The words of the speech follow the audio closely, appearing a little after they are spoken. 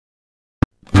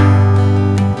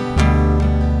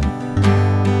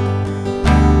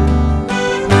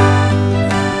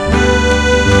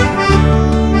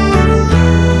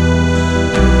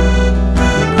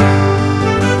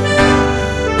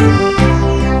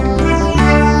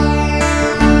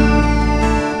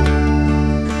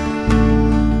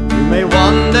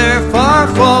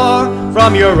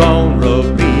your own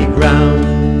rugby ground.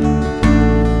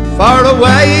 Far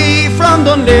away from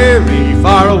Dunleary,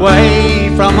 far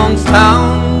away from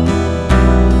Youngstown.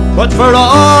 But for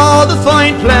all the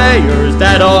fine players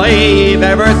that I've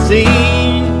ever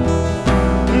seen,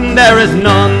 there is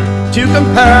none to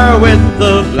compare with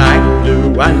the black,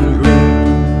 blue and green.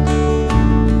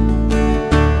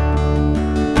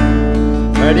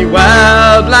 Pretty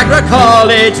well, Blackrock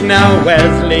College, now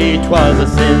Wesley, 'twas a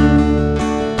sin.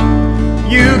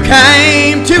 You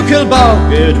came to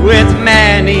Kilkenny with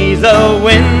many's a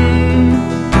win,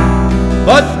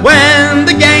 but when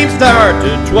the game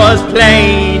started, 'twas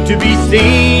plain to be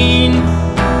seen.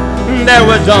 There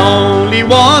was only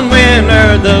one winner,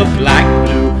 the black,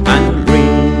 blue and green.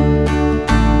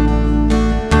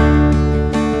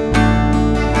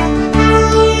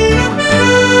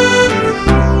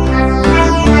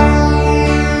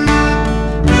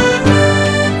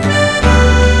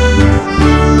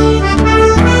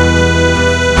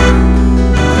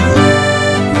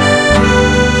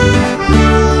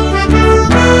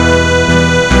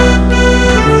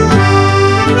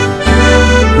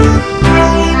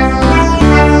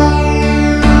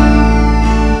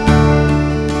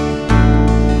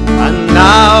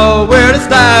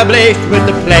 Established with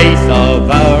the place of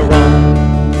our own,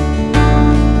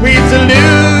 we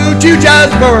salute you,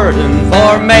 Jazz Burden,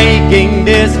 for making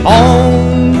this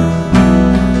home,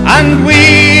 and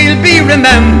we'll be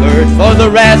remembered for the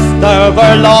rest of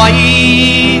our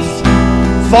lives,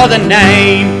 for the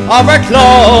name of our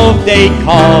club, they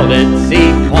call it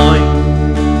Seapoint.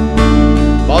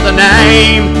 For the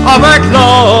name of our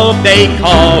club, they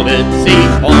call it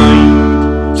Seapoint.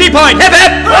 Seapoint, hip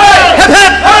hip! Hooray! Hip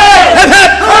hip! Hooray! Hip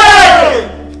hip! Hooray!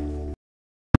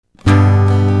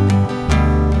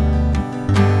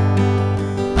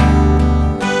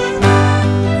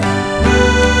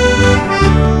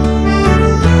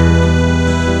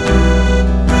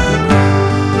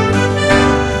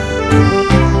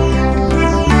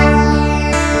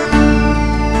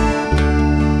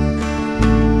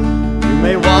 You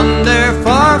may wander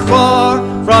far, far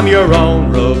from your own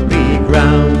rugby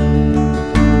ground,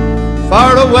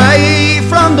 far away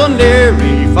from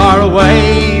Dunleary, far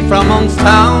away from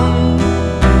Youngstown.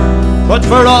 But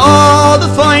for all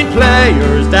the fine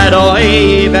players that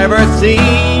I've ever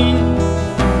seen,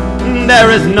 there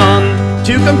is none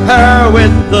to compare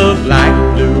with the black,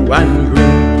 blue and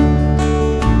green.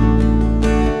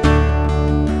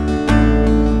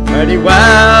 Pretty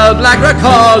well, Blackrock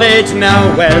College, now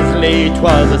Wesley,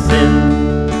 'twas a sin.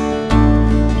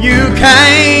 You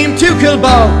came to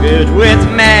Kilkenny with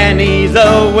many's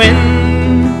a win,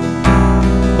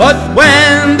 but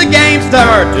when the game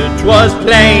started, 'twas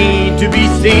plain to be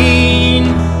seen.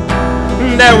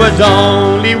 There was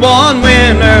only one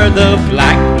winner, the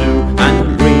black, blue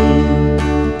and green.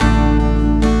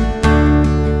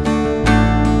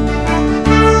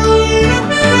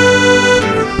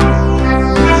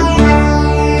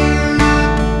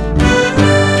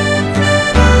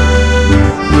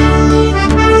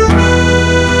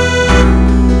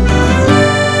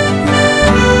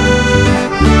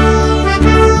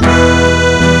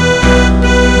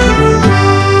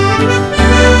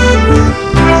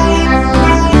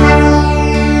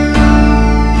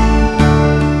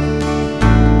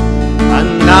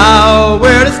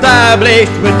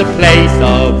 Established with the place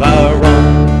of our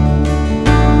own,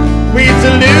 we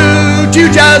salute you,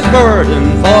 Jazz Burden,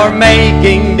 for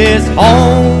making this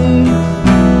home,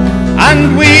 and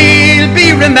we'll be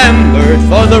remembered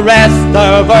for the rest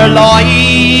of our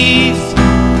lives,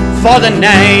 for the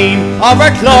name of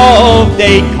our club,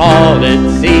 they call it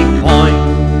Seapoint.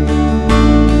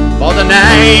 For the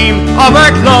name of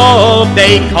our club,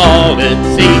 they call it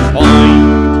Seapoint.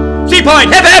 Seapoint,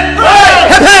 hip hip! Hooray!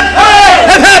 Hip hip! Hooray!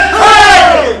 Hip hip! Hooray!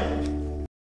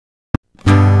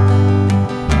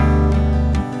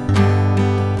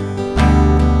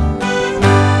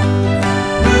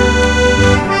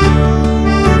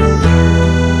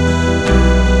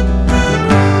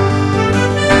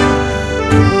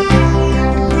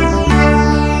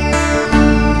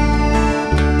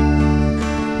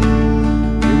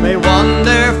 You may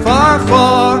wander far,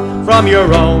 far from your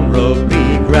own rugby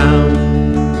ground,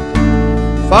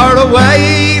 far away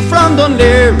from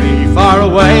Dunleary, far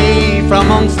away from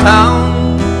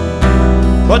Youngstown.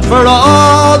 But for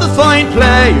all the fine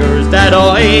players that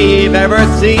I've ever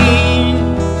seen,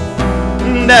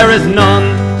 there is none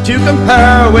to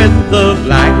compare with the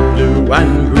black, blue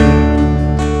and green.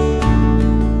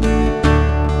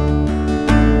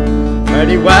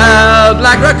 Pretty well,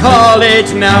 Blackrock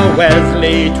College, now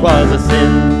Wesley, 'twas a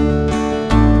sin.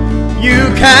 You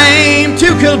came to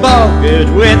Kilkenny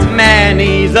with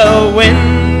many's a win,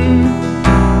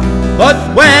 But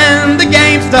when the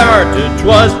game started,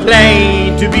 'twas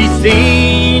plain to be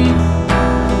seen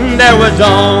there was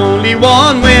only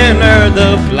one winner,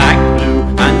 the black, blue